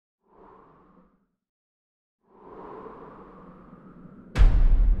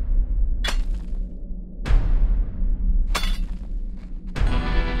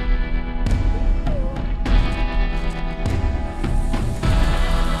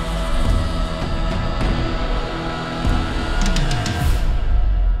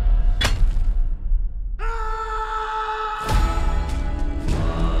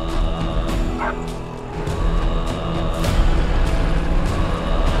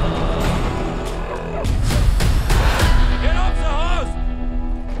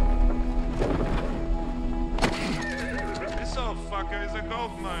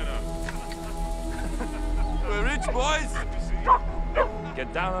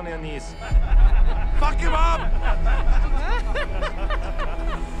on your knees. Fuck him up!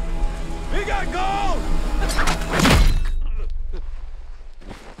 We got gold!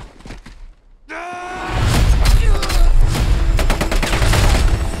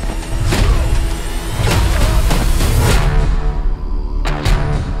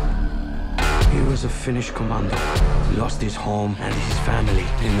 He was a Finnish commando. He lost his home and his family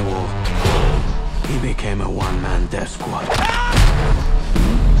in the war. He became a one-man death squad.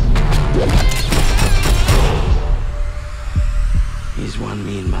 He's one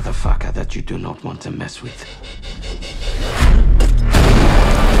mean motherfucker that you do not want to mess with.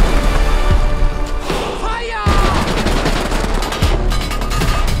 Fire!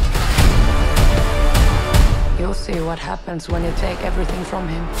 You'll see what happens when you take everything from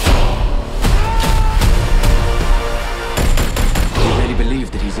him. You really believe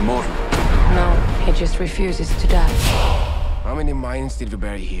that he's immortal? No, he just refuses to die. How many mines did we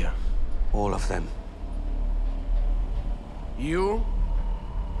bury here? All of them. You?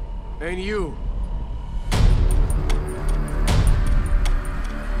 And you?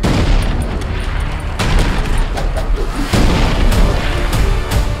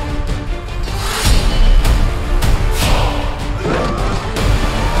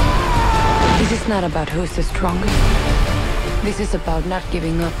 This is not about who's the strongest. This is about not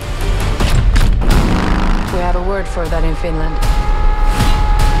giving up. We have a word for that in Finland.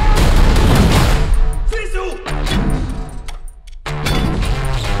 Sisu!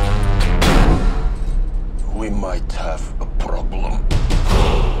 We might have